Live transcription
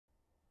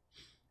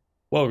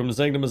Welcome to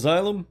Sanctum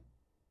Asylum.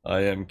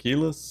 I am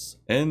Keyless,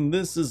 and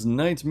this is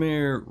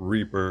Nightmare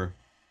Reaper.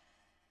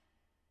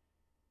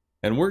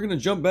 And we're gonna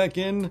jump back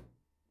in.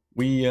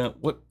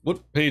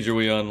 What page are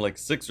we on? Like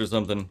 6 or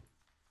something?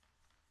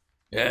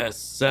 Yeah,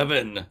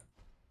 7.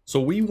 So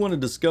we want to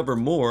discover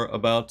more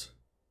about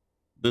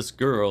this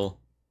girl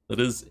that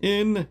is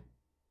in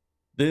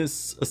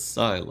this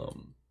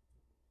asylum.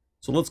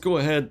 So let's go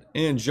ahead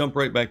and jump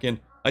right back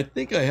in. I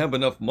think I have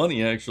enough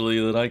money actually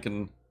that I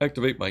can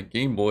activate my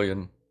Game Boy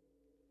and...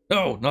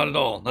 No, not at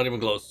all. Not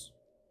even close.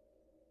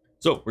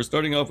 So, we're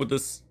starting off with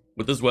this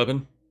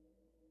weapon.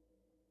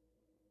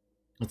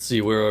 Let's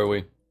see, where are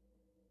we?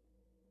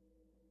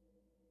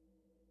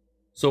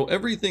 So,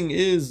 everything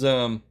is,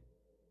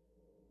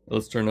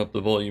 let's turn up the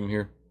volume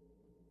here.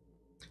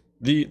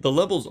 The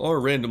levels are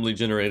randomly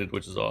generated,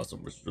 which is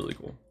awesome, which is really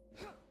cool.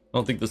 I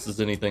don't think this is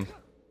anything.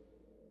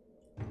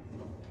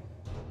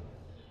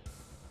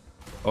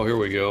 Oh, here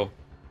we go.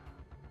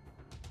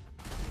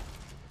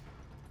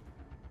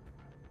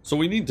 So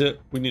we need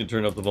to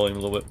turn up the volume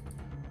a little bit.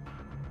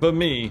 But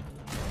me.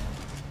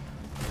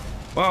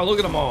 Wow, look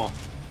at them all.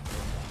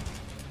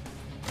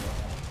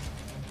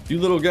 You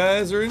little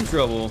guys are in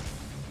trouble.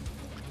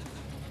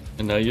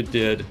 And now you're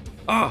dead.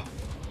 Ah!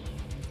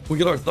 We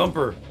get our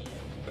thumper.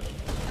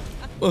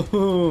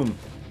 Boom.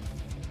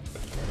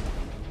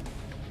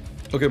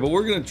 Okay, but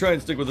we're gonna try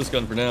and stick with this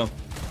gun for now.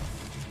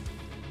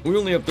 We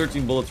only have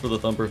 13 bullets for the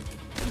thumper.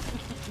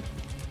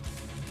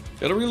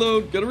 Gotta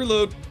reload, gotta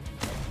reload.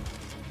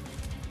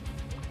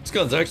 This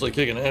gun's actually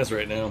kicking ass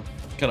right now.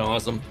 Kind of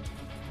awesome.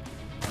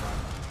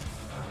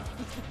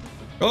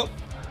 Oh!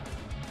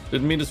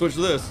 Didn't mean to switch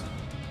to this.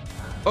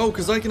 Oh,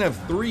 because I can have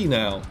 3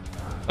 now.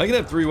 I can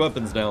have 3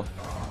 weapons now.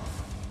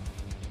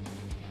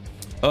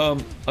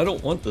 I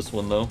don't want this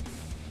one, though.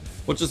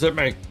 What just hit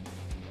me?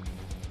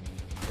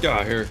 Get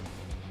out of here.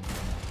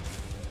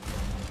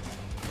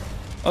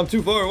 I'm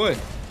too far away.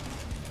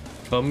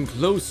 Come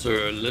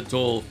closer,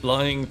 little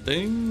flying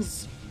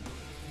things.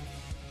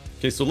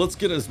 Okay, so let's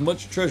get as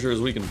much treasure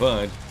as we can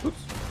find.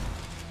 Oops.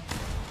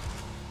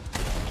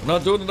 I'm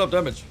not doing enough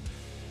damage.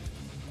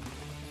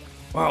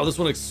 Wow, this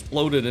one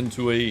exploded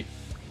into a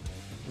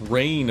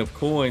rain of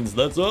coins.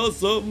 That's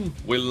awesome.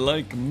 We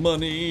like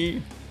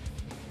money.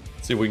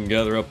 Let's see if we can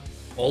gather up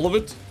all of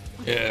it.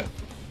 Yeah.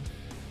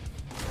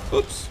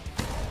 Oops.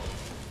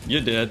 You're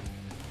dead.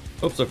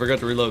 Oops, I forgot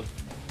to reload.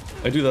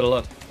 I do that a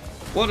lot.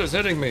 What is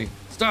hitting me?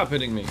 Stop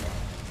hitting me.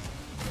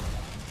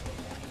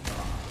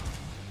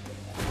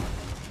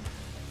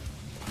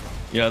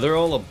 Yeah, they're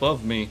all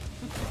above me.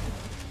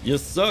 You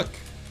suck.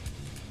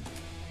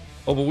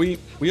 Oh, but we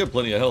have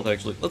plenty of health,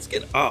 actually. Let's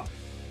get up.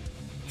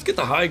 Let's get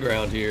the high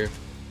ground here.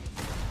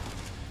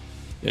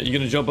 Yeah, you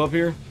gonna jump up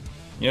here?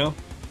 Yeah?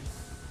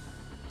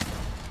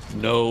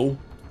 No.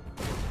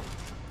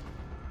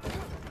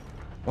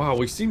 Wow,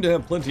 we seem to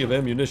have plenty of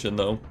ammunition,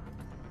 though.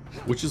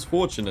 Which is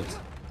fortunate.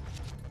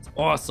 It's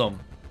awesome.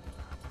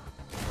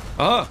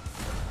 Ah!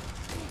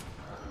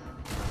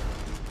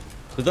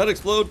 Did that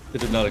explode?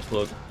 It did not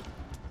explode.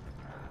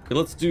 Okay,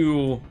 let's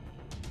do...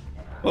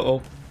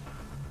 Uh-oh.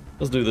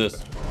 Let's do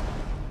this.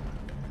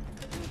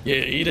 Yeah,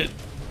 eat it.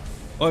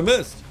 Oh, I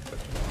missed.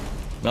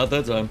 Not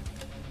that time.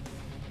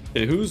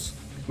 Okay, who's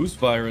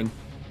firing?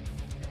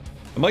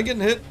 Am I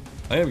getting hit?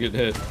 I am getting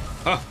hit.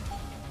 Ha!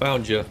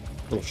 Found you,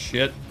 little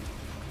shit.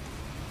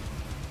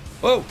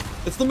 Oh,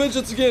 it's the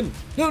midgets again.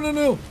 No, no,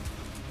 no.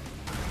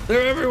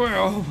 They're everywhere.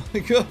 Oh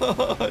my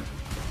god.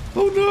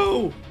 Oh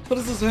no. How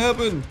does this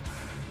happen?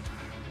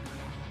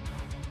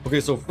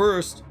 Okay, so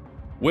first...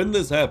 when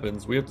this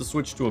happens, we have to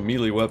switch to a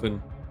melee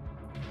weapon.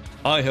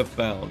 I have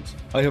found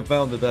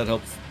that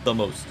helps the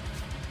most.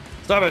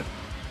 Stop it!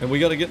 And we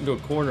gotta get into a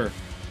corner.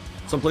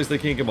 Someplace they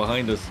can't get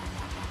behind us.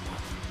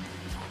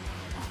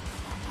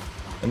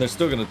 And they're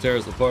still gonna tear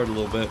us apart a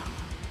little bit.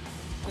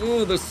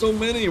 Oh, there's so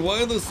many!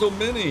 Why are there so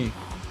many?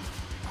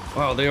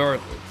 Wow, they're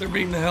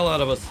beating the hell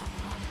out of us.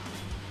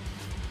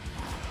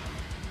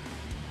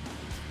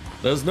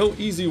 There's no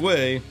easy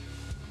way.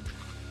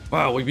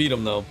 Wow, we beat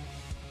them though.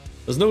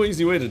 There's no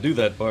easy way to do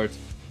that part.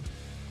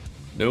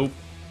 Nope.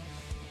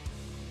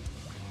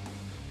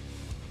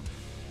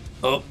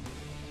 Oh,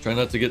 try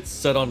not to get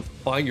set on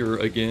fire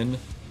again.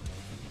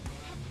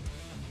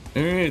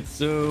 Alright,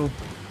 so...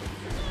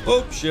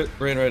 oh, shit,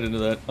 ran right into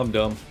that. I'm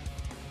dumb.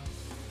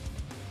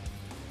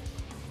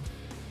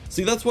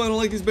 See, that's why I don't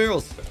like these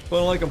barrels. That's why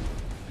I don't like them.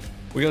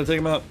 We gotta take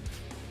them out.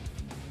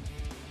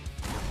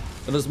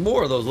 And there's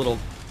more of those little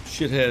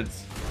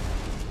shitheads.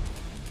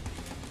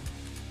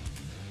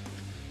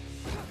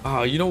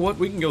 Ah, you know what?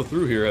 We can go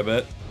through here, I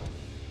bet.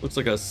 Looks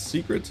like a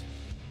secret.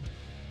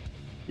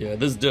 Yeah,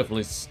 there's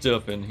definitely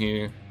stuff in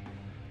here.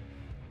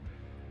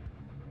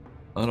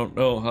 I don't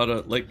know how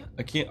to, like,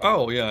 I can't...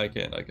 oh, yeah, I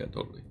can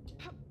totally.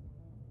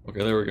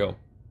 Okay, there we go.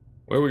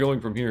 Where are we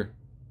going from here?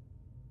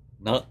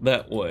 Not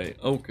that way.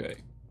 Okay.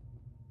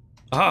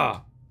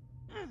 Ah!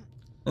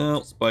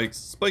 Oh, spikes.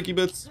 Spiky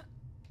bits.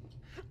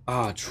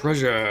 Ah,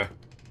 treasure.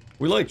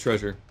 We like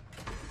treasure.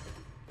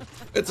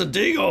 It's a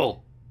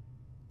deagle!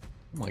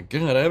 Oh my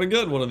god, I haven't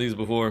gotten one of these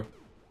before.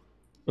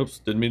 Oops,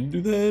 didn't mean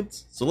to do that.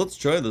 So let's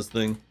try this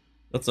thing.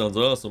 That sounds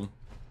awesome.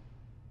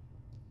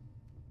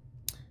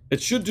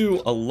 It should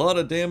do a lot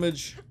of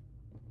damage,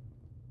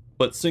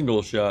 but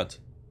single shot.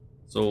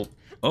 So,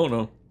 oh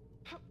no.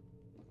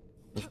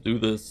 Let's do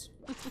this.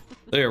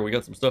 There, we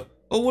got some stuff.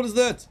 Oh, what is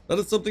that? That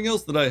is something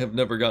else that I have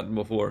never gotten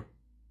before.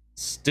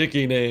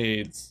 Sticky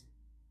nades.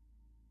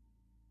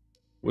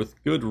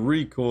 With good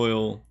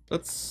recoil.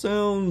 That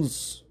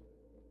sounds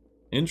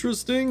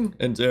interesting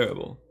and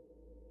terrible.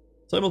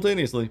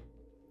 Simultaneously.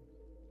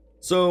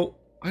 So,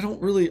 I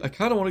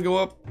kind of want to go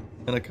up,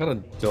 and I kind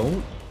of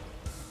don't.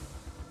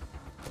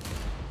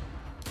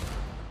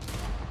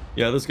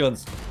 Yeah, this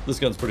gun's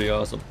pretty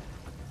awesome.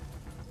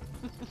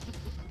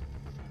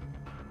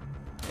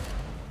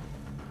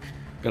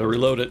 Gotta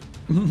reload it.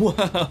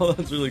 Wow,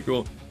 that's really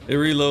cool. It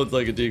reloads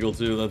like a deagle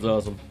too, that's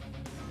awesome.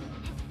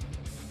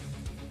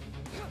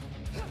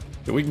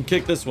 Okay, we can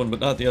kick this one, but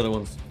not the other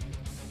ones.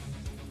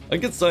 I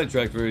get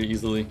sidetracked very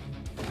easily.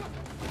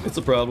 It's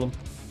a problem.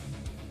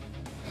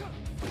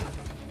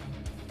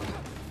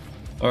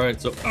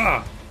 Alright, so,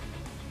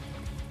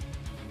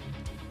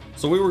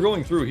 So we were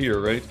going through here,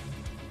 right?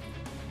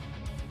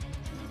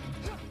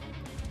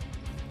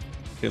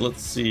 Okay,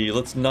 let's see.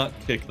 Let's not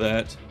kick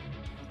that.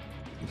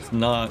 Let's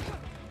not.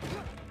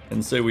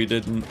 And say we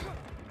didn't.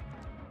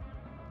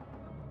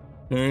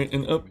 Alright,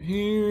 and up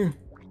here,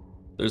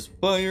 there's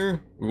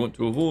fire. We want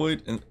to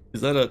avoid. And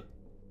is that a...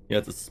 Yeah,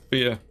 it's a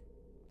spear.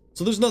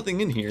 So there's nothing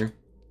in here.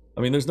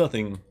 I mean, there's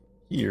nothing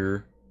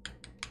here.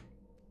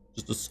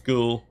 Just a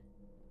skull.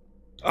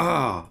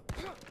 Ah!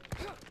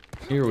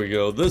 Here we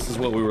go. This is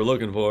what we were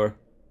looking for.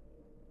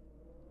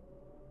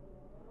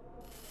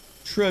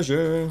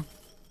 Treasure.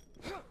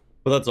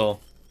 But that's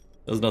all.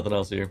 There's nothing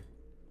else here.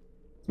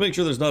 Let's make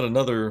sure there's not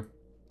another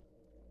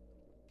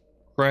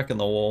crack in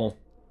the wall.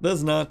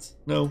 There's not.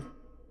 No.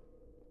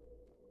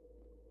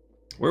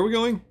 Where are we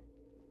going?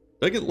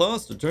 Did I get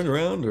lost or turn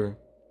around or...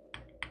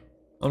 I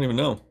don't even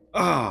know.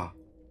 Ah!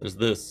 There's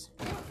this.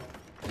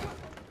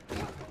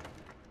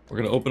 We're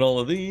gonna open all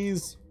of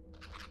these.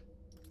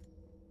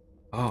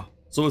 Ah.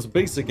 So it's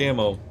basic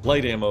ammo.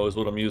 Light ammo is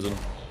what I'm using.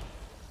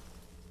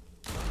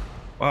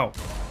 Wow.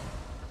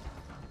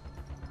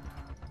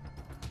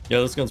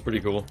 Yeah, this gun's pretty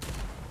cool.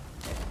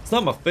 It's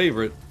not my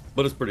favorite,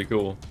 but it's pretty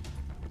cool.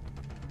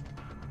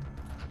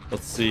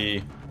 Let's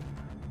see.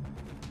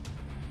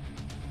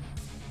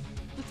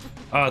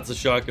 Ah, it's a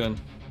shotgun.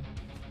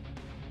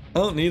 I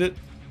don't need it.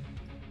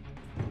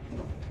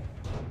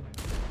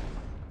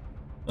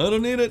 I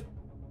don't need it.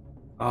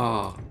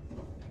 Ah.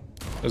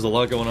 There's a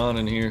lot going on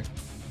in here.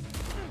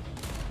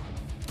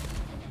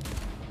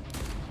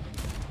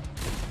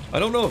 I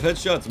don't know if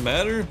headshots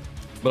matter,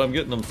 but I'm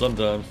getting them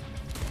sometimes.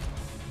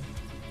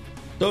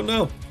 Don't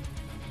know.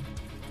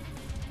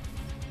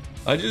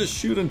 I just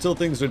shoot until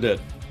things are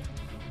dead.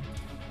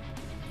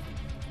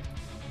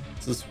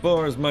 It's as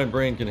far as my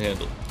brain can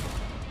handle.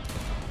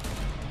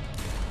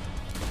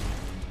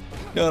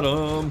 Got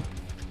him.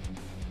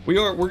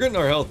 We're getting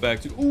our health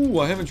back too. Ooh,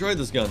 I haven't tried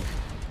this gun.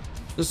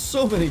 There's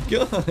so many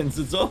guns.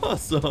 It's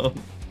awesome.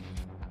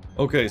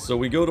 Okay, so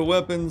we go to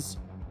weapons.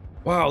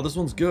 Wow, this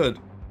one's good.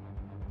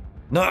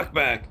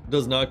 Knockback. It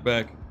does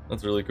knockback.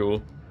 That's really cool.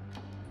 All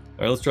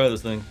right, let's try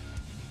this thing.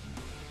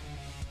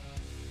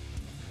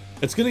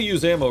 It's gonna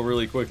use ammo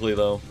really quickly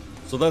though,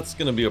 so that's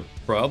gonna be a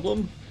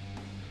problem.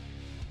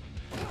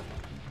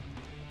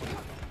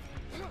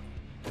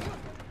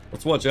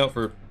 Let's watch out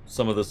for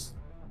some of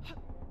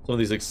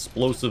these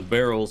explosive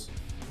barrels.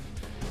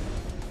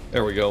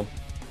 There we go.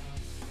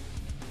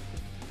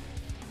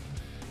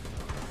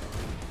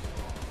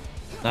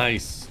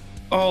 Nice.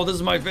 Oh, this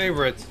is my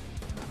favorite.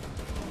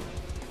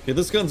 Okay,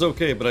 this gun's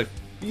okay, but I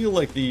feel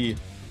like the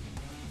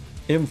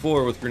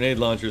M4 with grenade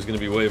launcher is gonna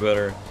be way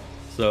better.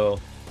 So.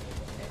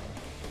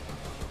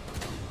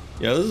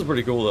 Yeah, this is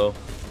pretty cool though.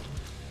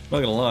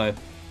 Not gonna lie.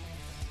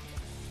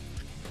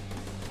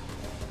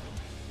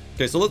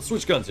 Okay, so let's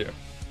switch guns here.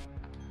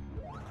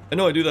 I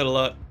know I do that a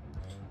lot.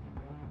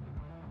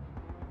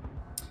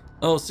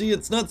 Oh, see,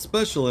 it's not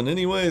special in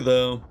any way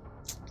though.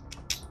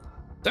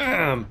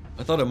 Damn!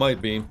 I thought it might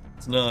be.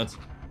 It's not.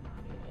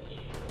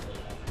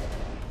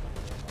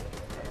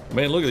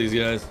 Man, look at these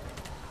guys.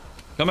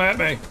 Come at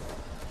me!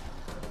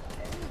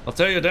 I'll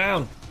tear you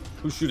down!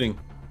 Who's shooting?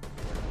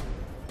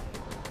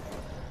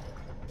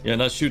 Yeah,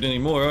 not shooting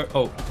anymore.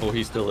 Oh,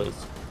 he still is.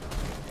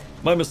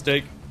 My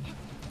mistake.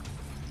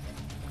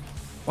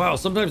 Wow,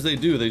 sometimes they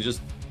do. They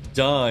just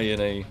die in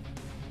a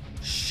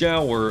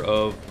shower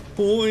of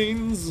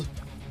coins.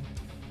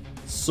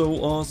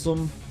 So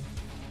awesome.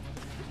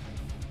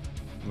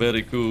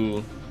 Very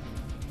cool.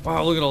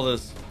 Wow, look at all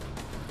this.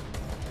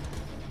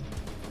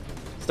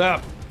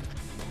 Stop.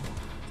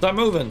 Stop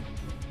moving.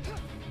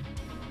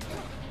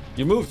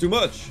 You move too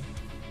much.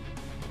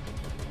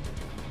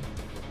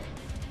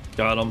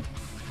 Got him.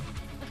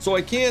 So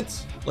I can't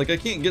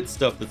get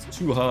stuff that's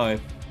too high.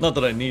 Not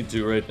that I need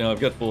to right now. I've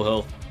got full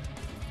health.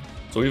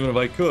 So even if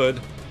I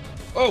could...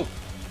 Oh!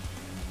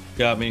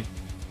 Got me.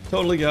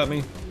 Totally got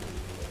me.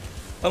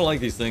 I don't like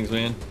these things,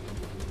 man.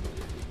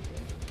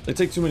 They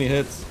take too many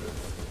hits.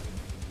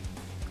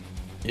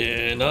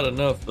 Yeah, not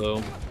enough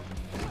though.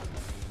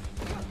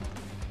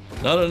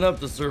 Not enough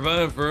to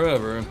survive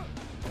forever.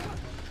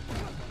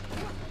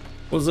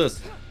 What's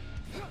this?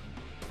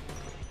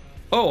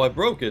 Oh, I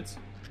broke it.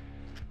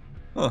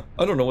 Huh,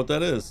 I don't know what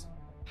that is.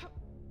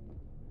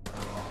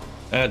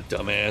 Ah,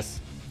 dumbass.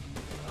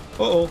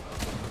 Uh-oh.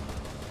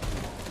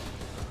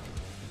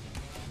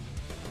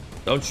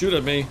 Don't shoot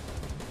at me.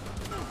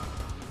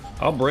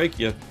 I'll break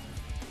you.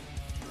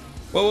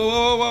 Whoa, whoa,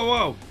 whoa, whoa,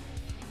 whoa!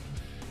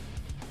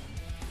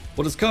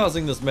 What is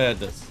causing this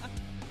madness?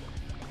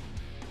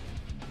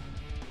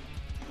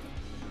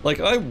 Like,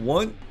 I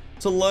want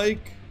to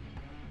like...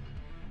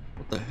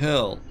 What the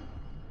hell?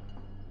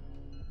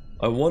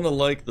 I want to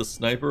like the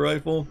sniper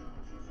rifle,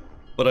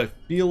 but I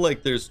feel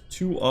like there's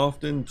too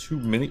often too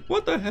many...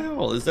 What the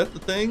hell? Is that the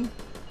thing?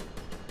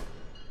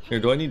 Here,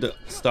 do I need to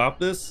stop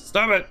this?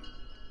 Stop it!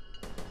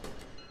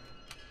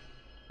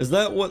 Is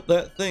that what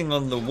that thing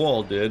on the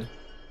wall did?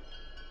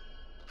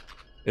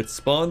 It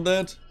spawned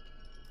that?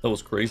 That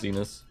was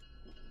craziness.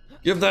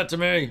 Give that to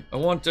me! I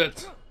want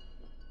it!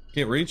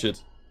 Can't reach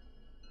it.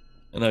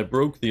 And I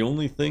broke the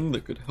only thing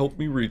that could help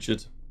me reach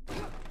it.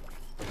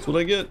 That's what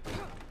I get.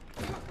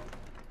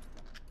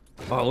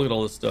 Wow, look at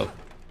all this stuff.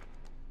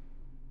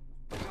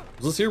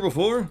 Was this here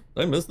before?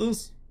 Did I miss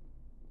this?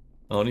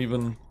 I don't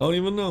even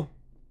know.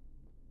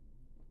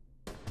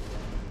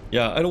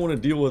 Yeah, I don't want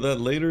to deal with that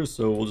later,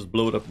 so we'll just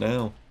blow it up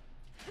now.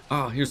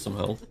 Ah, here's some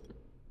health.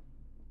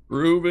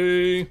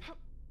 Ruby!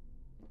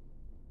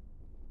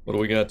 What do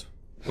we got?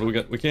 What do we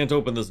got? We can't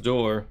open this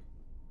door.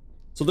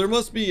 So there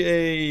must be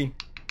a...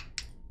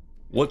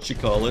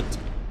 whatchamacallit?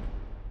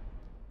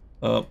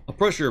 A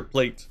pressure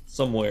plate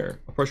somewhere.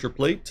 A pressure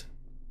plate?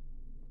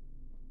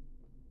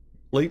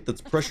 Plate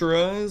that's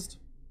pressurized?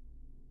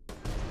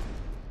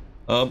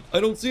 I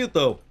don't see it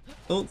though. I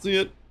don't see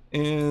it.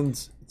 And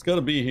it's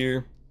gotta be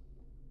here.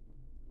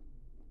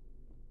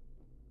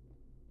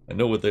 I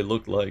know what they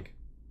look like.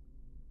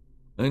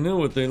 I know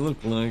what they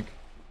look like.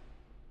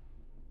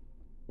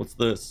 What's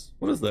this?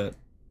 What is that?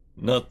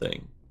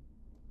 Nothing.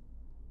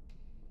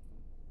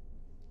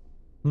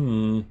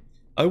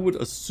 I would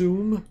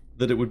assume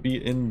that it would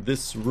be in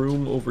this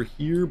room over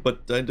here,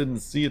 but I didn't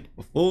see it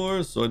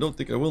before, so I don't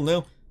think I will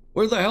now.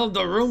 Where the hell did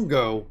the room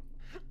go?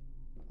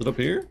 Is it up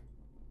here?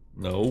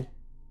 No.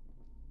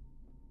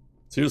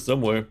 It's here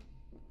somewhere.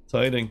 It's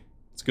hiding.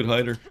 It's a good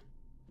hider.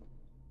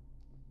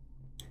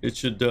 It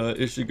should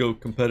go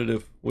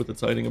competitive with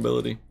its hiding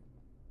ability.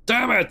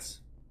 Damn it!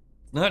 It's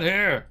not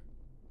here.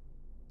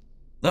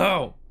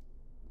 No.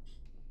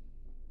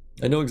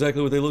 I know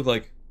exactly what they look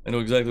like. I know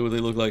exactly what they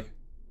look like.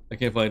 I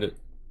can't find it.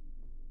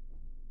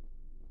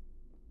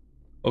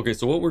 Okay,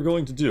 so what we're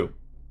going to do,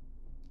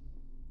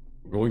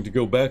 we're going to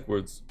go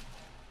backwards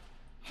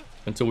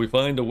until we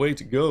find a way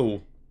to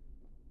go.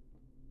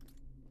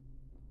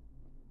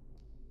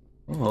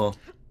 Oh,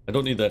 I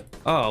don't need that.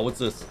 Ah, what's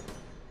this?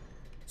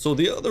 So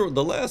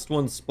the last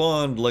one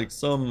spawned like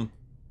some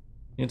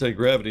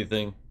anti-gravity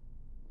thing.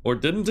 Or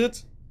didn't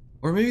it?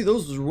 Or maybe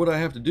those are what I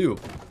have to do. Is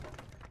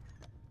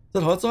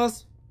that hot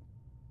sauce?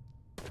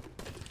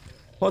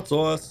 Hot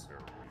sauce.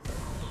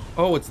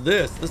 Oh, it's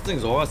this. This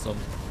thing's awesome.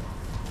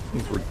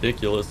 This thing's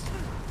ridiculous.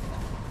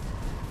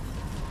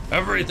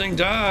 Everything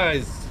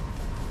dies!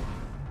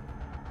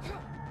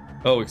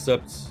 Oh,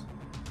 except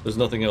there's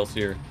nothing else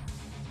here.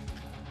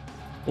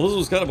 Well, this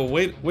was kind of a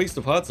waste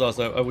of hot sauce,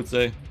 I would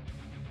say.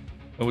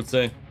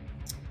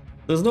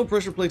 There's no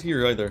pressure plate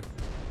here either.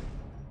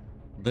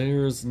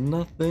 There's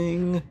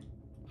nothing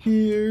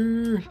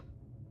here.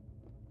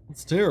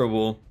 It's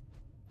terrible.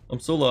 I'm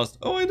so lost.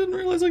 Oh, I didn't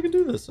realize I could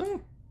do this.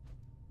 Oh.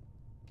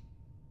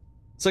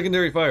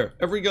 Secondary fire.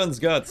 Every gun's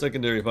got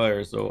secondary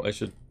fire, so I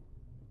should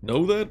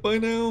know that by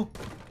now.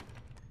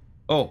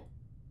 Oh.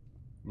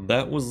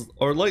 That was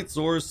our light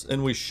source,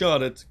 and we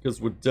shot it because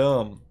we're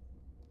dumb.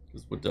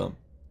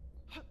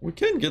 We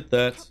can get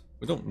that.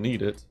 We don't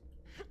need it.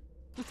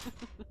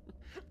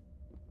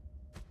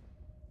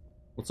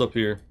 What's up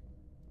here?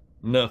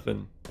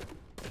 Nothing.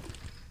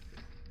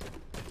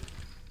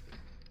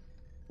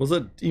 What does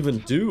that even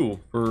do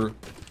for...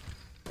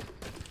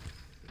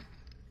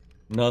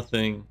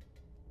 Nothing.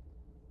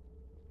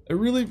 I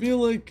really feel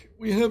like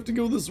we have to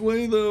go this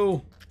way,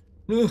 though.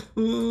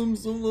 I'm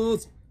so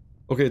lost.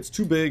 Okay, it's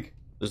too big.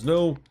 There's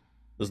no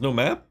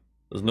map?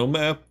 There's no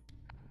map.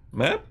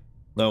 Map?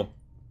 No.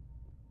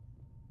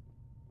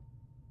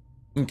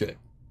 Okay.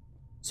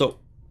 So,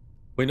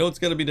 we know it's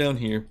gotta be down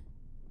here.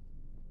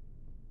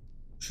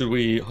 Should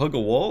we hug a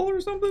wall or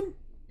something?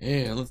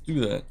 Yeah, let's do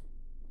that.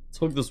 Let's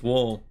hug this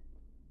wall.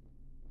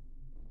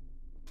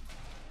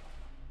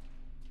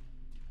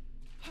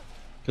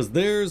 Because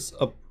there's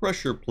a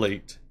pressure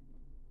plate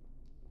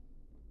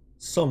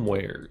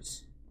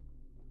somewheres.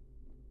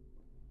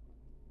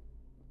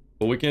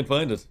 But we can't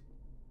find it.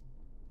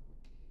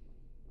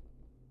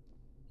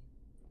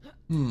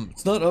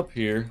 It's not up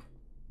here.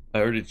 I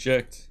already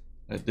checked.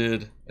 I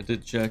did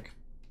check.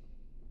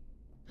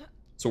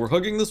 So we're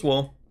hugging this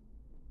wall.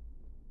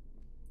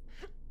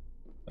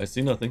 I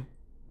see nothing.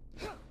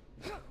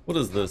 What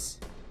is this?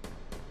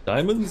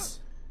 Diamonds?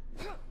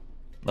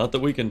 Not that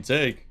we can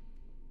take.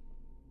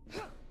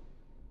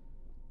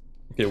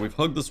 Okay, we've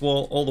hugged this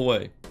wall all the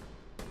way.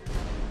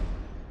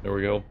 There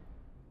we go.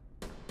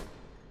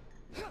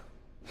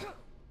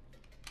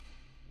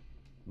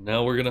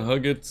 Now we're gonna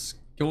hug it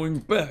going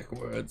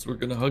backwards. We're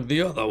gonna hug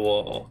the other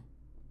wall.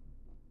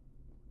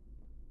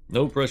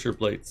 No pressure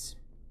plates.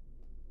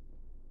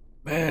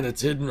 Man,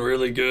 it's hidden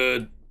really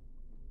good.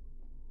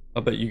 I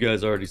bet you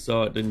guys already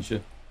saw it, didn't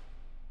you?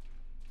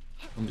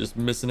 I'm just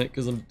missing it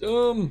because I'm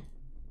dumb.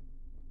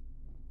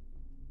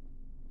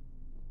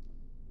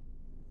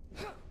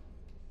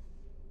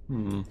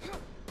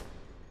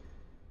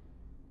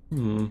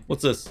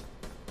 What's this?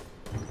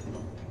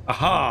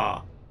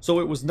 Aha! So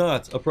it was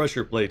not a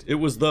pressure plate. It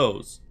was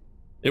those.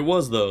 It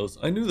was those.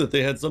 I knew that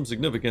they had some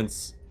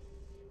significance,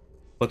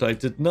 but I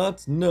did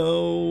not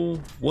know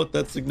what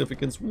that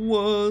significance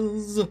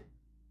was.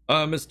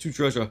 I missed 2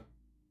 treasure.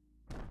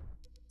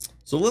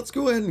 So let's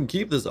go ahead and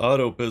keep this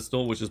auto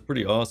pistol, which is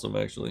pretty awesome,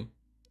 actually.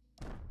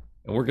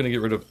 And we're going to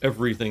get rid of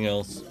everything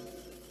else,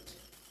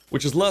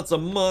 which is lots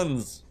of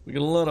muns. We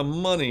get a lot of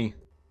money.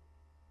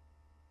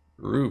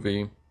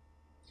 Groovy.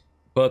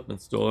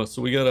 Department store.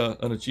 So we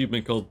got an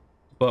achievement called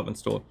Department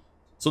store.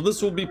 So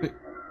this will be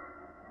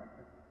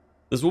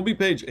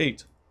page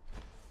 8.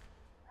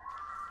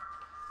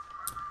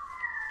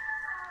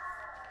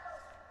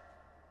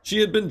 She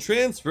had been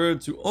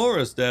transferred to our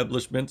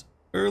establishment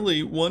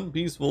early one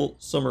peaceful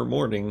summer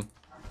morning.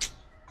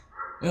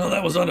 Well,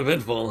 that was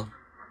uneventful.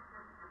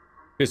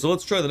 Okay, so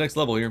let's try the next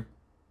level here.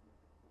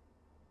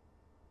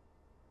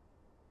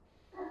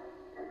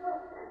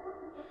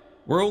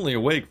 We're only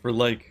awake for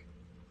like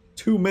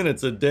 2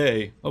 minutes a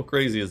day. How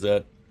crazy is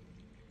that?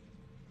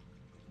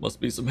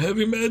 Must be some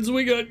heavy meds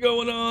we got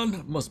going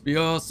on. Must be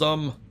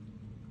awesome.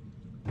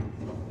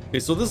 Okay,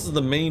 so this is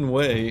the main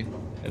way,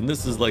 and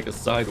this is like a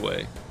side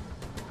way.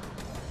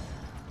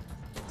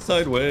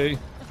 Side way.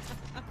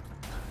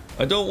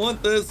 I don't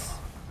want this.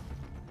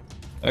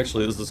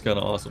 Actually, this is kind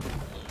of awesome.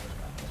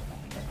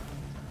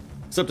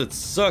 Except it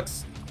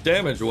sucks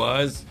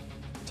damage-wise.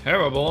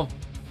 Terrible.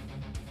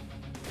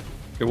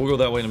 Okay, we'll go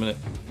that way in a minute.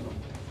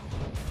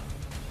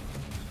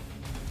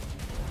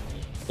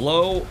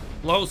 Blow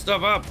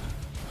stuff up.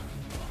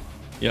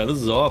 Yeah, this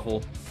is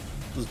awful.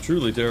 This is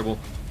truly terrible.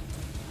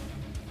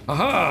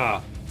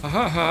 Aha! Ha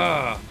ha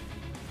ha!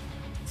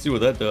 Let's see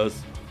what that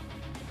does.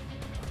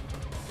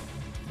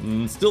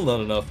 Still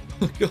not enough.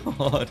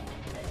 God.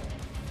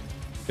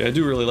 Okay, I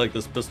do really like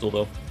this pistol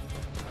though.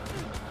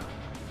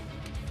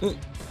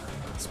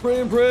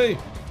 Spray and pray.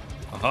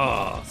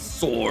 Aha!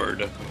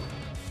 Sword.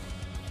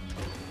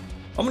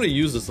 I'm gonna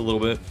use this a little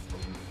bit.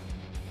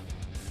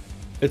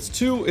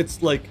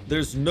 It's like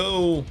there's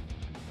no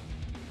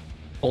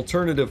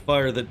alternative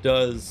fire that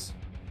does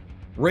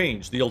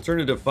range. The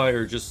alternative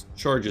fire just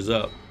charges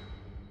up,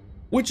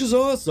 which is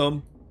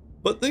awesome,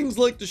 but things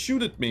like to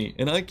shoot at me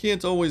and I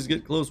can't always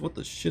get close. What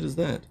the shit is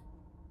that?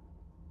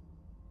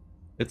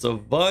 It's a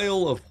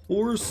vial of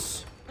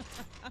horse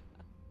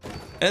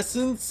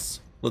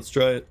essence. Let's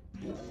try it.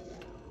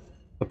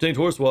 Obtained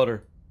horse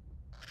water.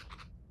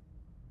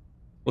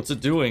 What's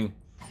it doing?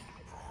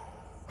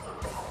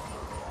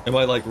 Am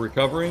I like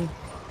recovering?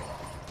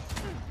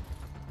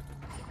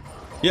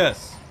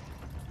 Yes.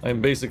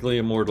 I'm basically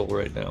immortal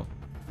right now.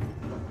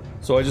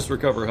 So I just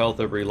recover health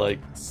every like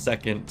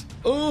second.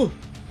 Oh!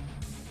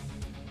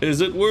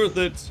 Is it worth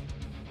it?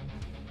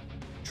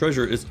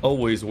 Treasure is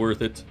always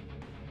worth it.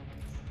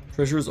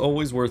 Treasure is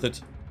always worth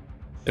it.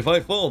 If I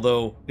fall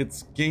though,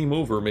 it's game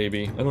over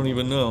maybe. I don't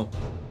even know.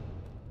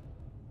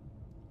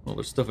 Oh,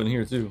 there's stuff in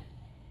here too.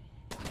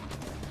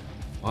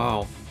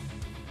 Wow.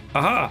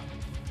 Aha!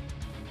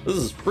 This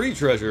is free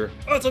treasure.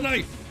 Oh, it's a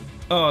knife!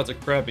 Oh, it's a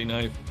crappy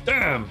knife.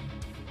 Damn!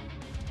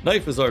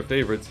 Knife is our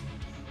favorite.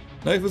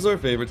 Knife is our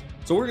favorite.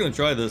 So we're gonna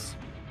try this.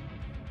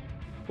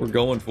 We're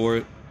going for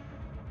it.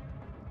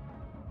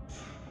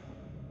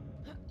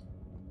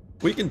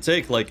 We can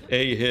take like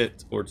a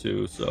hit or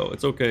two, so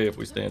it's okay if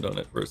we stand on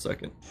it for a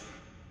second.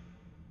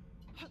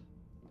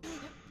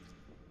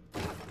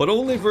 But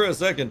only for a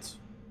second.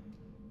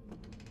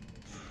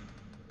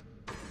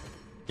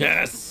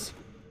 Yes!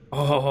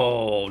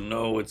 Oh,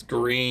 no, it's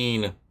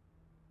green.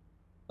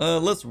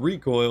 Less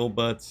recoil,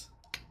 but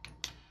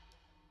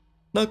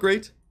not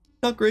great.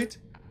 Not great.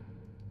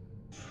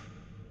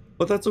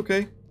 But that's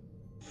okay.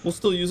 We'll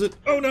still use it.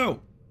 Oh,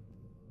 no!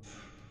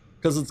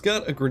 Because it's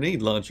got a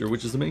grenade launcher,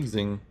 which is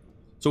amazing.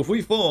 So if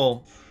we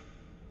fall,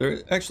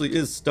 there actually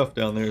is stuff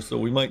down there, so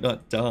we might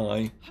not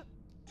die.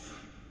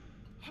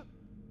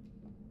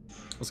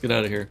 Let's get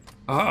out of here.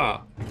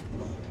 Ah!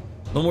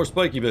 No more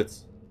spiky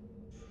bits.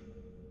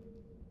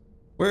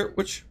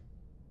 Which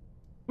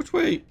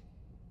way?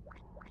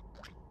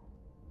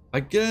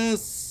 I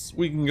guess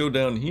we can go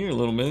down here a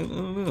little bit. I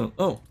don't know.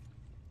 Oh,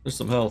 there's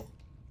some health.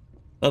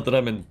 Not that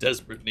I'm in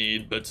desperate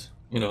need, but,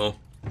 you know.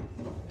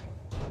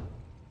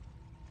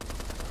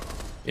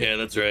 Yeah,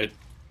 that's right.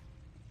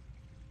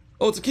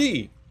 Oh, it's a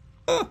key!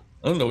 Ah,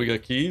 I don't know we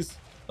got keys.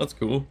 That's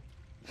cool.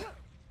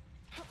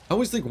 I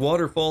always think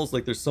waterfalls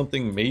like there's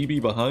something maybe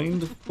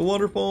behind the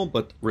waterfall,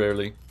 but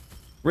rarely.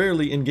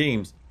 Rarely in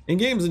games. In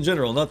games in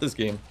general, not this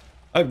game.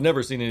 I've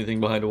never seen anything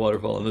behind a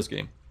waterfall in this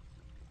game.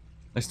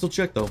 I still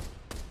check though.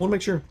 Want to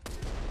make sure.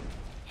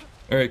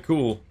 Alright,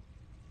 cool.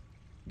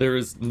 There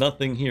is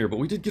nothing here, but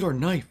we did get our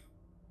knife.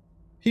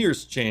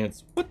 Pierce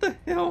chance. What the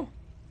hell?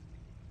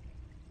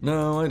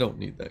 No, I don't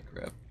need that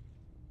crap.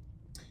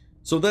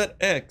 So that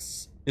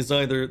X is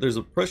either there's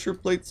a pressure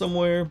plate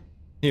somewhere.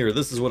 Here,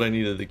 this is what I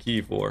needed the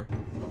key for.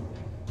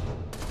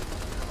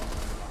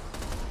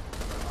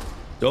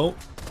 Don't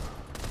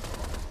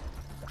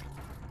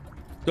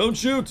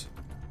shoot!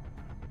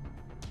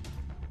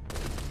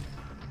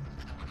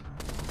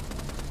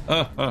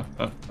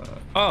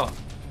 Ah!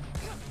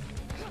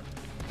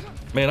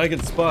 Man, I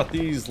can spot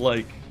these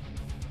like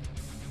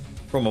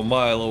from a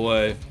mile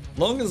away.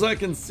 Long as I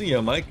can see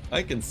them, I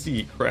can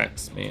see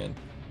cracks, man.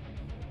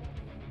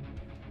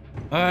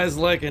 Eyes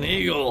like an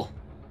eagle.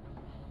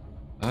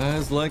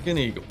 Eyes like an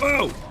eagle.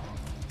 Oh!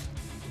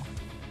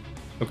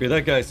 Okay,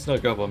 that guy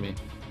snuck up on me.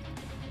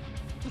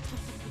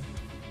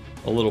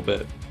 A little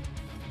bit.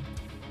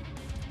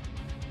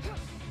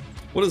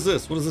 What is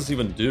this? What does this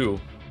even do?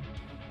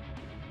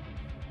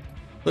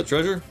 The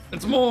treasure?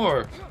 It's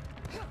more!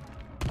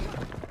 Okay,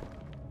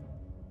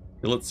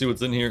 let's see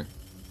what's in here.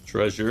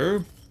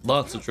 Treasure.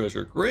 Lots of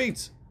treasure.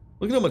 Great!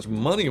 Look at how much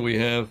money we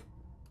have.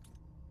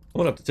 I'm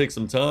gonna have to take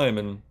some time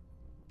and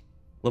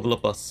level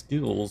up our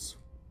skills.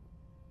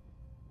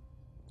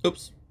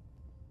 Oops.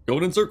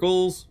 Going in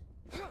circles.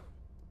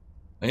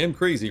 I am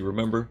crazy,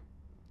 remember?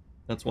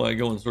 That's why I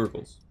go in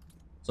circles.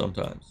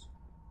 Sometimes.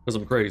 Because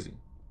I'm crazy.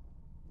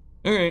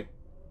 Alright.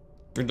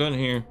 We're done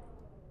here.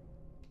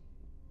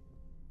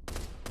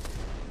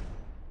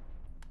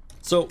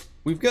 So,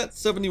 we've got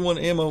 71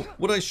 ammo.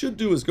 What I should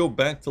do is go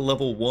back to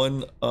level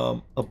 1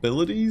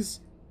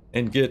 abilities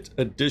and get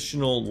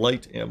additional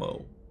light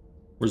ammo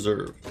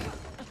reserved.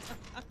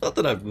 Not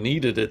that I've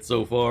needed it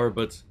so far,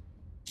 but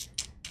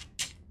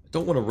I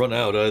don't want to run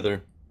out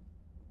either.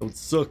 That would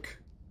suck.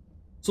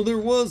 So there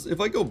was,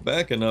 if I go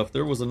back enough,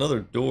 there was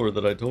another door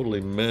that I totally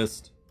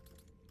missed.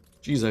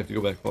 Jeez, I have to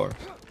go back far.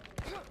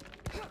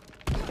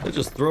 They're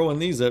just throwing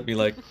these at me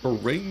like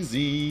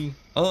crazy.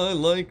 I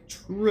like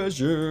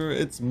treasure.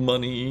 It's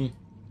money.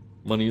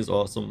 Money is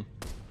awesome.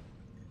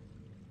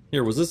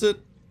 Here, was this it?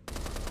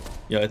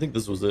 Yeah, I think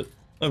this was it.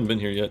 I haven't been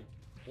here yet.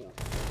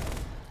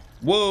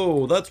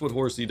 Whoa, that's what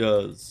Horsey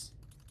does.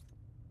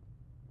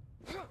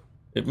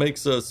 It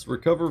makes us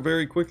recover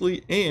very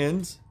quickly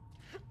and...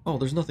 Oh,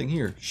 there's nothing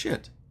here.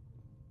 Shit.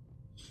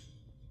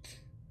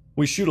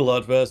 We shoot a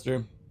lot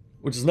faster,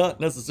 which is not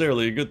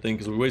necessarily a good thing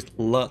because we waste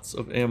lots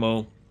of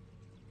ammo.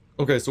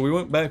 Okay, so we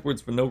went backwards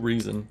for no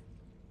reason.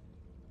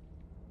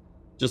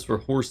 Just for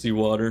horsey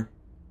water,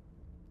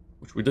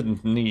 which we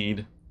didn't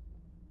need.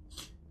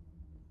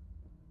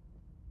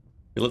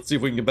 Okay, let's see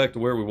if we can get back to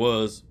where we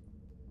was.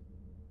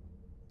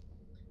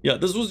 Yeah,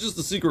 this was just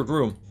a secret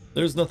room.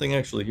 There's nothing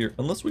actually here,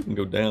 unless we can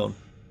go down.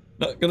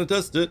 Not gonna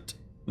test it.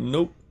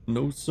 Nope,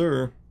 no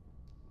sir.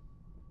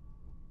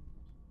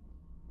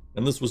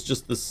 And this was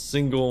just the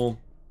single...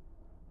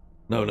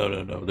 No,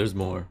 there's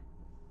more.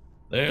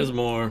 There's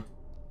more.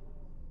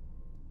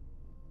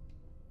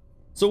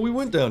 So we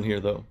went down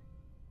here, though.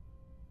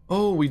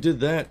 Oh, we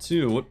did that,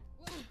 too. What?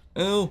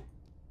 Oh.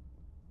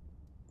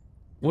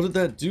 What did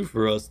that do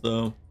for us,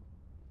 though?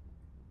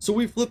 So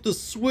we flipped a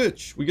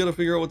switch. We gotta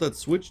figure out what that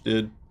switch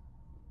did.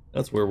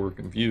 That's where we're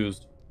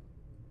confused.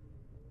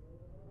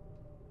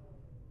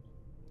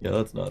 Yeah,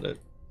 that's not it.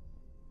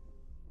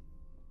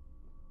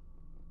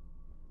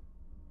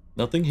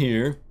 Nothing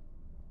here.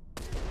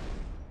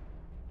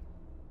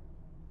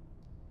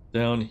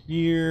 Down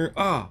here.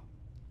 Ah!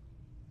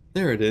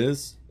 There it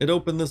is. It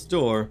opened this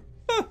door.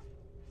 Ah.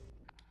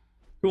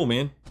 Cool,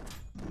 man.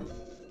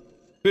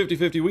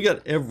 50-50. We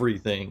got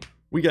everything.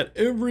 We got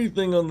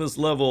everything on this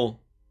level.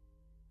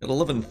 Got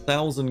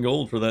 11,000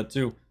 gold for that,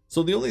 too.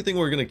 So the only thing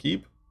we're going to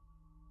keep...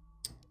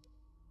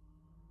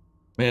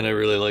 Man, I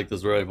really like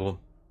this rifle.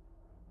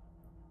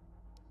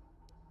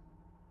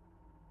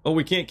 Oh,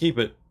 we can't keep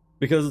it.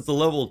 Because it's a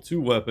level 2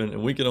 weapon,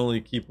 and we can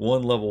only keep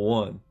one level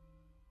 1.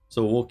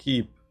 So we'll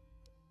keep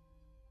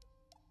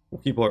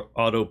our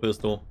auto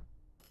pistol.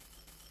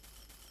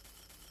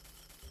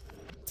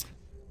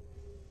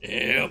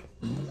 Yep.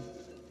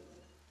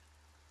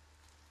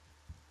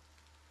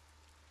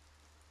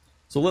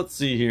 So let's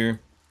see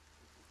here.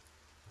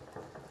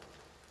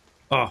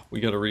 Ah, we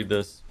gotta read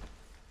this.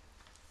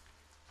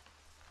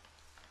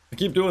 I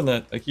keep doing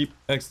that. I keep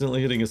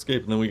accidentally hitting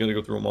escape, and then we gotta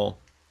go through them all.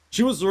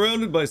 She was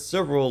surrounded by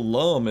several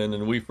lawmen,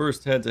 and we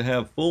first had to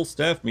have full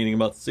staff meeting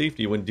about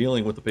safety when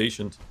dealing with the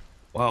patient.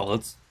 Wow,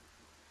 that's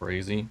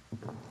crazy.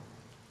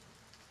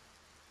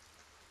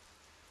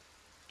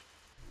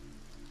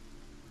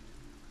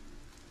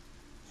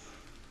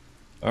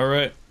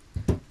 Alright,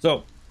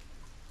 so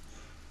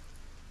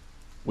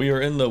we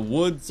are in the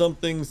wood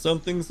something.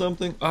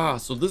 Ah,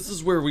 so this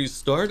is where we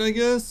start, I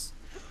guess?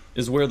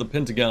 Is where the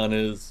Pentagon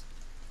is.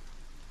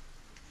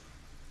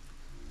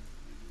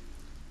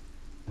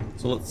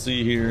 So let's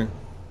see here.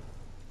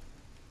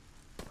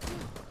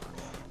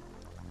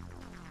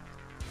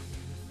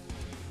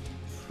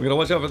 We gotta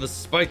watch out for the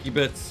spiky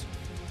bits.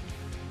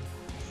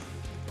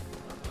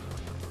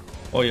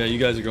 Oh yeah, you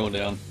guys are going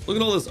down. Look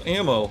at all this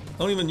ammo. I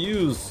don't even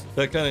use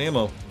that kind of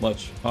ammo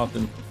much,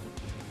 often.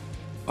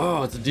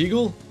 Oh, it's a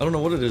deagle? I don't know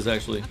what it is,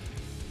 actually.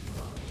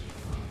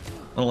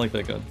 I don't like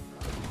that gun.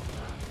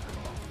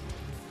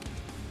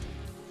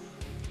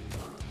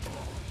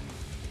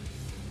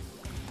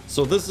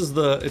 So this is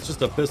it's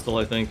just a pistol,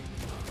 I think.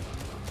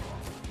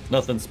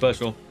 Nothing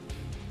special.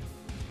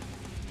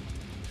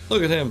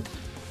 Look at him.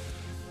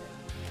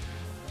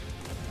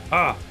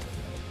 Ah!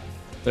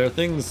 There are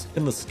things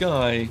in the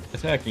sky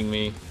attacking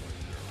me.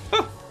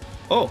 Ah!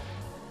 Oh!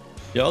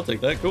 Yeah, I'll take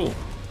that. Cool.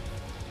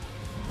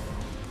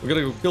 We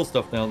gotta go kill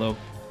stuff now, though.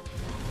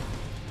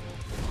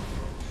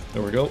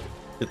 There we go.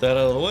 Get that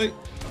out of the way.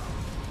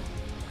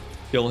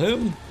 Kill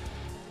him.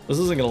 This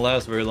isn't gonna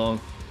last very long.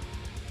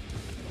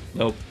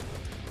 Nope.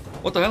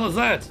 What the hell is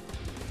that?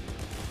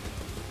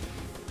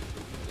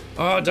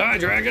 Oh, die,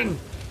 dragon!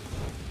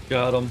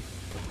 Got him.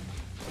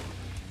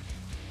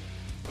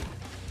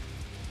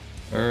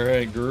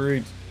 Alright,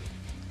 great.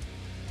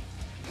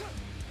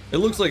 It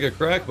looks like a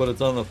crack, but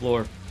it's on the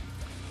floor.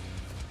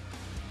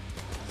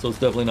 So it's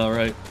definitely not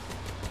right.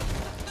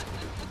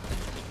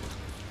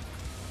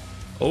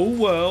 Oh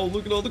wow,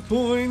 look at all the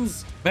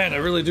coins! Man, I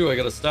really do. I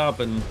gotta stop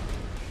and...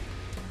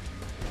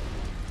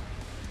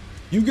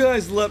 You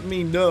guys let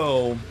me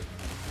know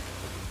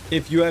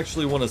if you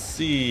actually want to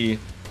see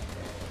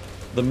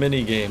the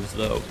mini games,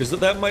 though, because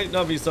that might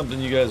not be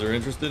something you guys are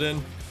interested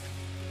in.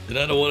 And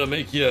I don't want to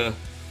make you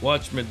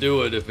watch me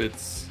do it if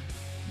it's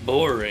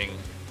boring.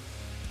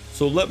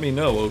 So let me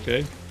know,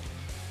 okay?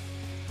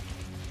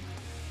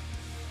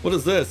 What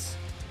is this?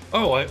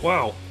 Oh,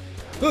 wow.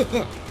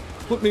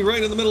 Put me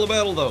right in the middle of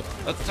battle, though.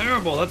 That's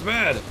terrible. That's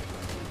bad.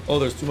 Oh,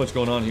 there's too much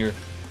going on here.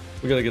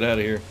 We gotta get out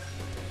of here.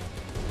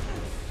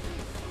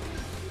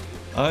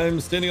 I'm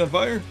standing on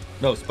fire?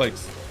 No,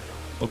 spikes.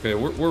 Okay,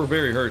 we're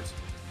very hurt.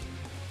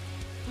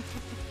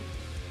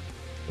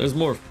 There's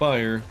more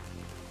fire.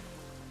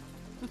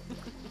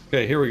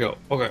 Okay, here we go.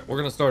 Okay, we're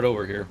gonna start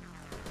over here.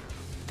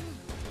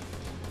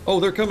 Oh,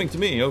 they're coming to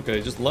me.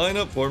 Okay, just line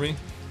up for me.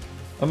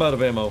 I'm out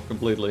of ammo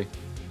completely.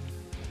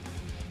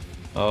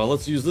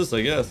 Let's use this,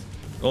 I guess.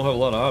 Don't have a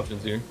lot of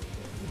options here.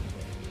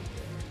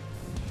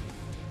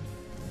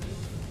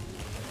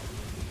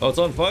 Oh, it's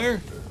on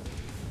fire?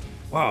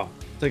 Wow,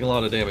 taking a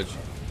lot of damage.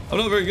 I'm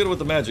not very good with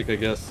the magic, I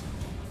guess.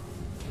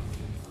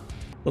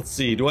 Let's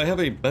see, do I have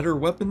a better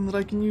weapon that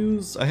I can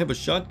use? I have a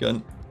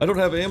shotgun. I don't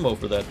have ammo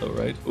for that though,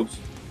 right? Oops.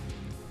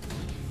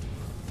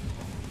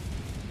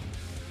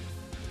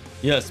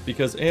 Yes,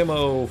 because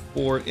ammo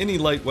for any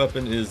light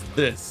weapon is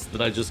this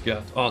that I just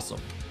got. Awesome.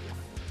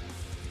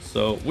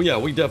 So, well, yeah,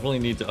 we definitely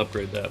need to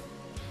upgrade that.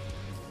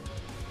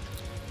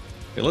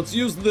 Okay, let's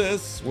use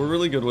this. We're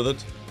really good with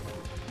it.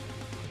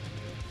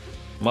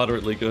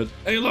 Moderately good.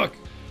 Hey, look!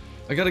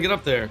 I gotta get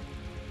up there.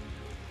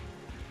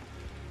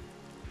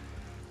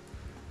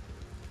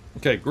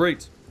 Okay,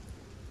 great.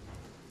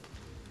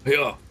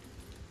 Yeah.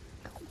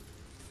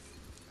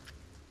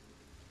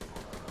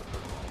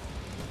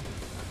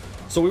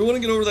 So we want to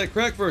get over that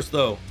crack first,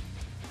 though.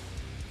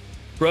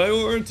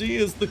 Priority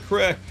is the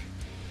crack.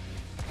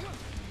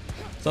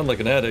 Sound like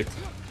an addict.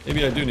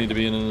 Maybe I do need to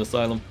be in an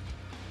asylum.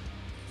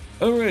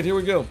 Alright, here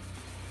we go.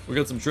 We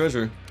got some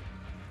treasure.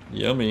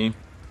 Yummy.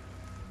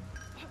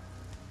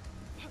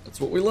 That's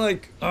what we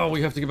like. Oh,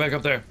 we have to get back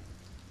up there.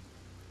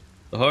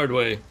 The hard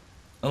way.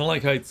 I don't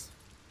like heights.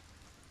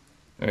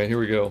 Alright, here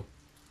we go.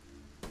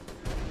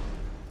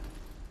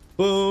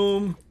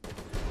 Boom.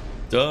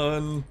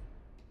 Done.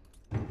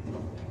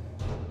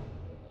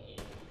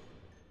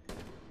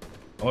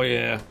 Oh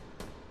yeah.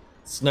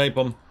 Snipe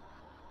them.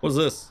 What's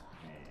this?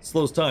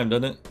 Slows time,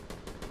 doesn't it?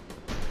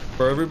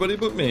 For everybody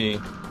but me.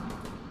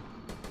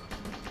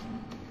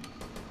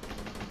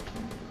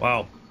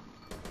 Wow.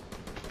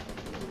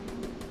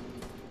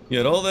 He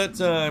had all that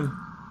time.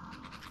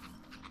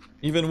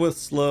 Even with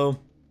slow.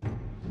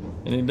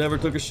 And he never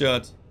took a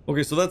shot.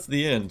 Okay, so that's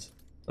the end.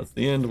 That's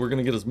the end. We're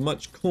gonna get as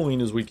much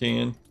coin as we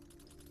can.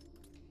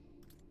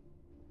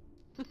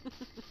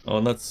 Oh,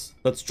 and that's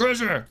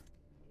treasure!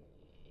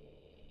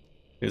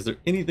 Is there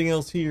anything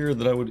else here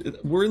that I would...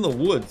 We're in the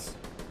woods.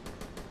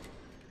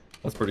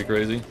 That's pretty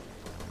crazy.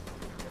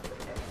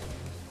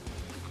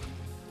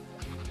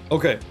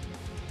 Okay.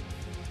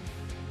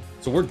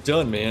 So we're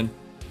done, man.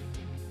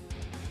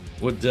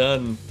 We're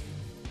done.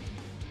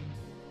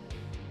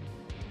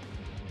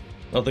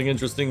 Nothing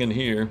interesting in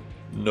here.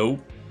 Nope.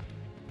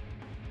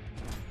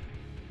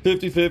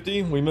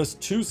 50-50. We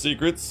missed 2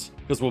 secrets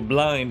because we're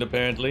blind,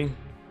 apparently.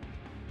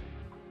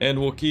 And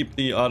we'll keep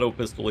the auto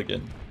pistol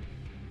again.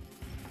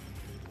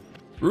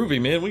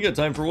 Groovy, man. We got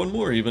time for one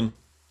more, even.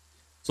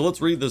 So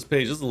let's read this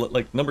page. This is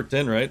like number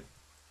 10, right?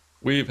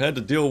 We've had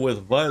to deal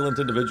with violent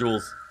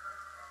individuals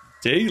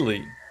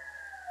daily.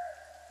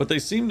 But they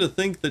seem to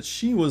think that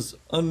she was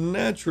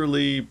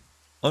unnaturally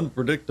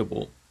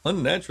unpredictable.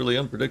 Unnaturally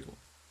unpredictable.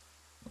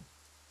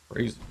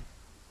 Crazy.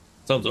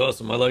 Sounds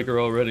awesome. I like her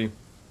already.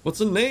 What's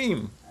her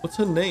name? What's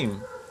her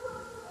name?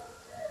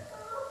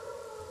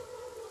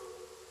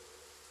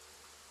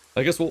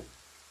 I guess we'll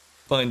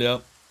find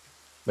out.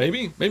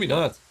 Maybe, maybe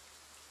not.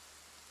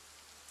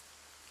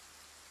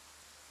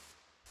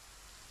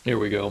 Here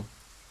we go.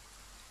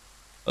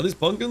 Are these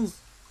pumpkins?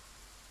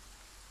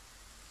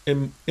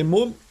 I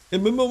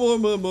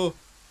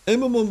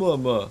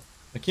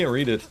can't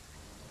read it.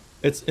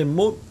 It's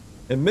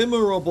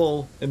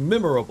immemorable.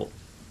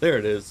 There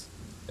it is.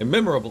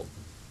 Immemorable.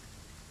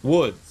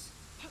 Woods.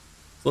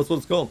 So that's what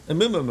it's called.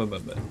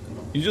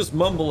 You just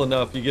mumble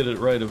enough, you get it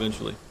right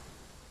eventually.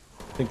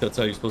 I think that's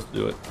how you're supposed to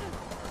do it.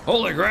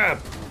 Holy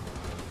crap!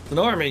 It's an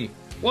army!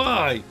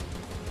 Why?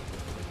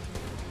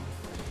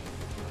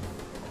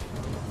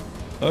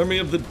 Army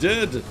of the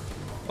dead!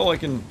 Oh, I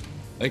can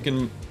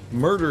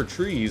murder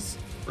trees.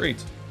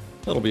 Great.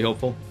 That'll be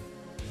helpful.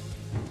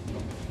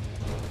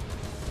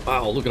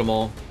 Wow, look at them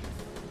all.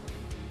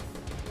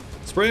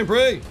 Spray and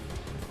pray!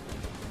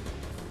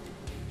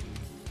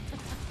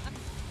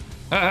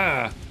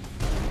 Haha!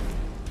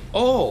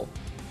 Oh!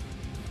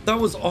 That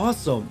was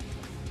awesome!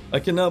 I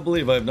cannot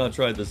believe I have not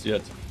tried this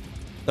yet.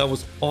 That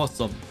was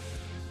awesome.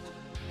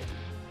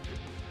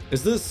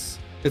 Is this...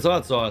 It's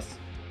hot sauce.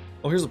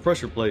 Oh, here's a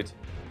pressure plate.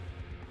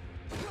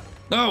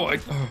 No, I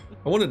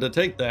wanted to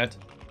take that.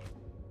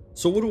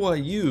 So what do I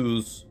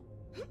use?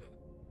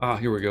 Ah,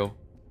 here we go.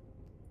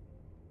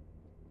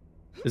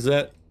 Is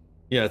that...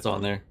 Yeah, it's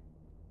on there.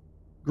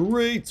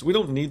 Great! We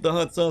don't need the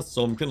hot sauce,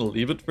 so I'm gonna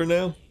leave it for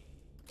now.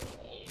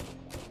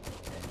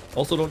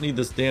 Also don't need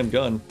this damn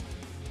gun.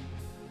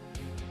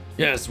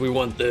 Yes, we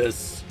want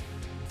this.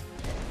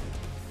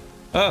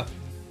 Ah!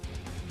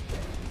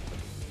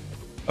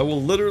 I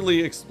will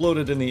literally explode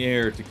it in the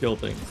air to kill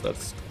things.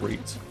 That's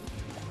great.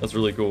 That's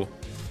really cool.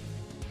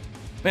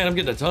 Man, I'm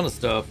getting a ton of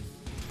stuff.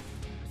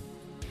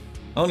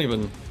 I don't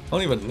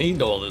even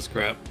need all this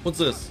crap. What's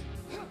this?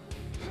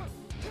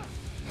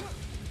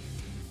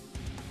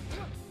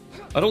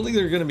 I don't think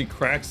there are gonna be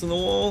cracks in the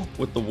wall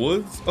with the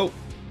woods. Oh.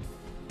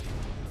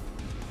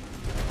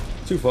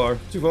 Too far,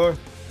 too far.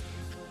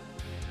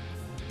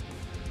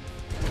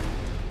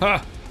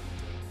 Ha!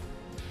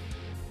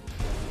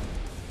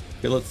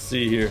 Okay, let's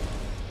see here.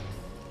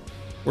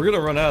 We're gonna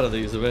run out of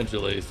these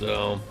eventually,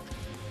 so...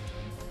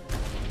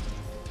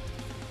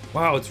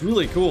 Wow, it's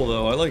really cool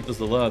though. I like this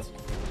a lot.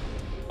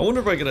 I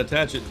wonder if I can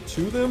attach it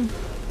to them?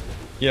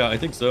 Yeah, I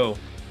think so.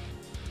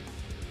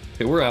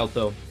 Okay, we're out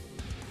though.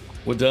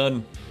 We're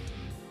done.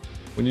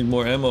 We need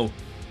more ammo.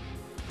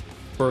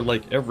 For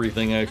like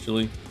everything,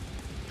 actually.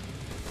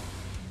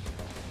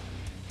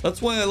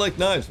 That's why I like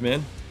knives,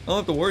 man. I don't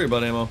have to worry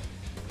about ammo.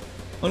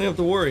 I don't even have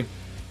to worry.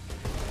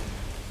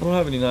 I don't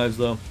have any knives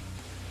though.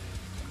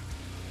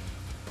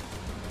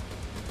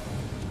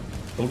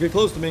 Don't get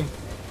close to me.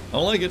 I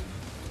don't like it.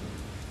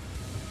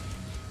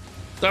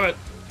 Stop it.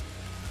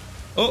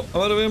 Oh,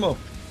 I'm out of ammo.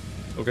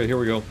 Okay, here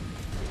we go.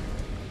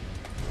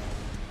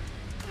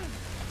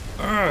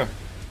 Arrgh.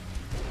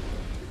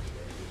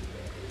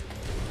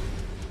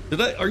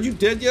 Are you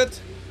dead yet?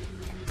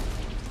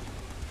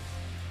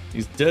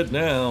 He's dead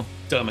now.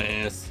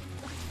 Dumbass.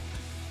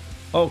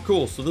 Oh,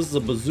 cool. So this is a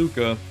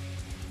bazooka.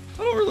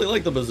 I don't really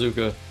like the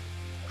bazooka.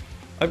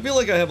 I feel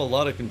like I have a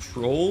lot of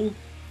control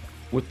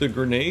with the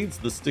grenades,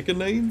 the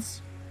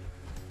stick-a-nades.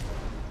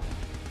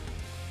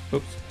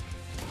 Oops.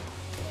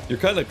 You're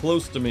kind of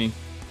close to me.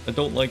 I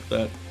don't like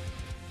that.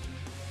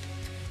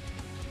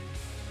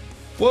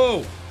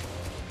 Whoa!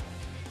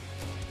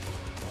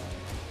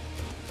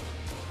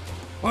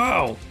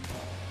 Wow!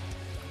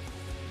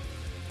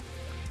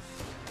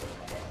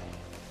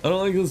 I don't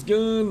like this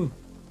gun.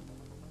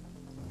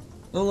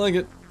 I don't like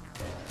it.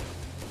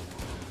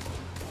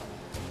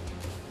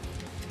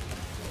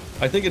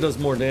 I think it does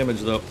more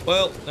damage though.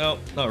 Well, no,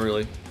 not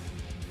really.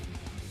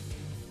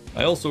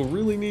 I also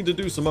really need to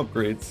do some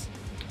upgrades.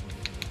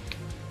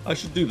 I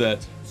should do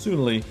that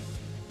soonly.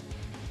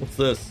 What's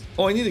this?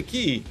 Oh, I need a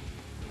key.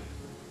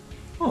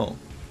 Oh.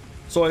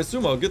 So I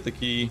assume I'll get the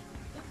key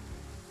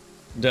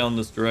down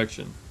this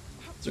direction.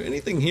 Is there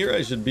anything here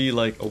I should be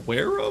like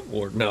aware of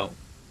or no?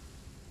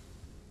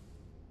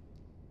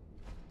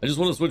 I just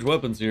want to switch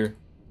weapons here.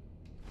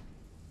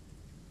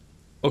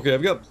 Okay,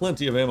 I've got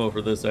plenty of ammo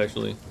for this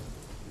actually.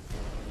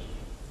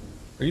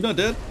 Are you not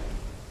dead?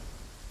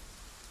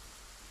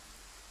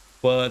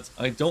 But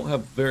I don't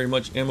have very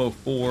much ammo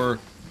for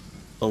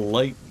the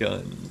light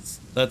guns.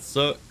 That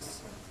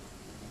sucks.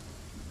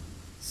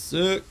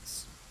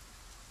 Sucks.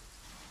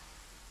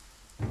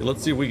 Okay,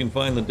 let's see if we can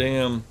find the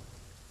damn...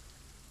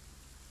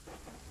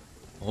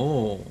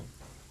 Oh.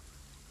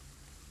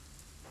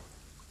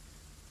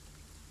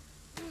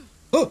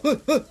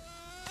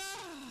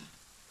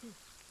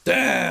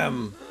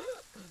 Damn!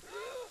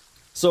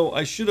 So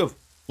I should have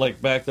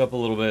like backed up a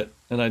little bit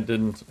and I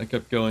didn't. I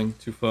kept going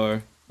too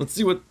far. Let's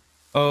see what...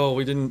 Oh,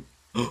 we didn't...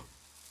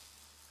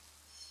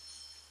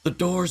 The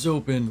door's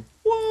open.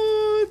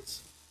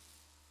 What?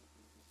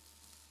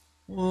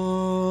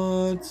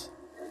 What?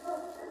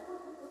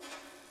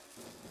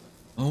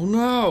 Oh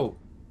no!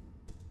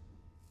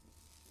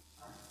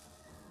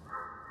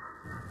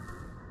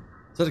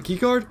 Is that a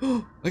keycard?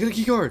 Oh, I got a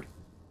keycard!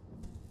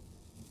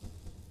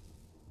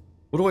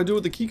 What do I do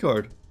with the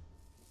keycard?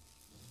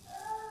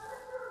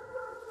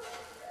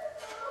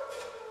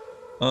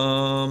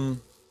 Did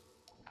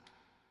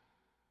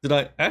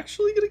I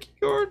actually get a key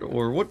card?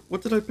 Or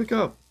what did I pick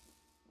up?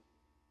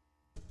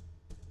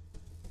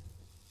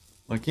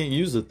 I can't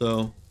use it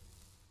though.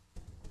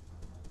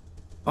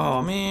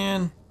 Oh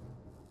man.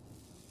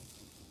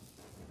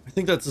 I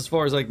think that's as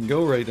far as I can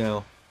go right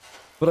now.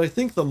 But I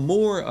think the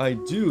more I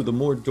do, the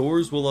more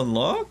doors will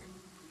unlock?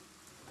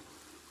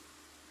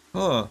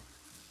 Huh.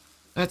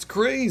 That's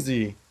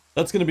crazy.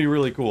 That's going to be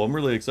really cool. I'm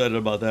really excited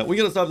about that. We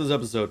got to stop this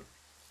episode.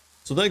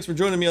 So thanks for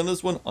joining me on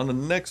this one. On the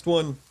next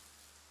one,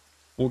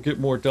 we'll get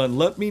more done.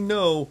 Let me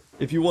know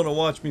if you want to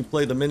watch me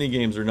play the mini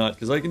games or not,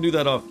 because I can do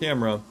that off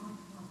camera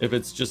if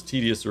it's just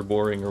tedious or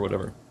boring or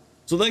whatever.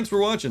 So thanks for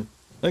watching.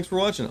 Thanks for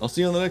watching. I'll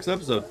see you on the next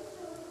episode.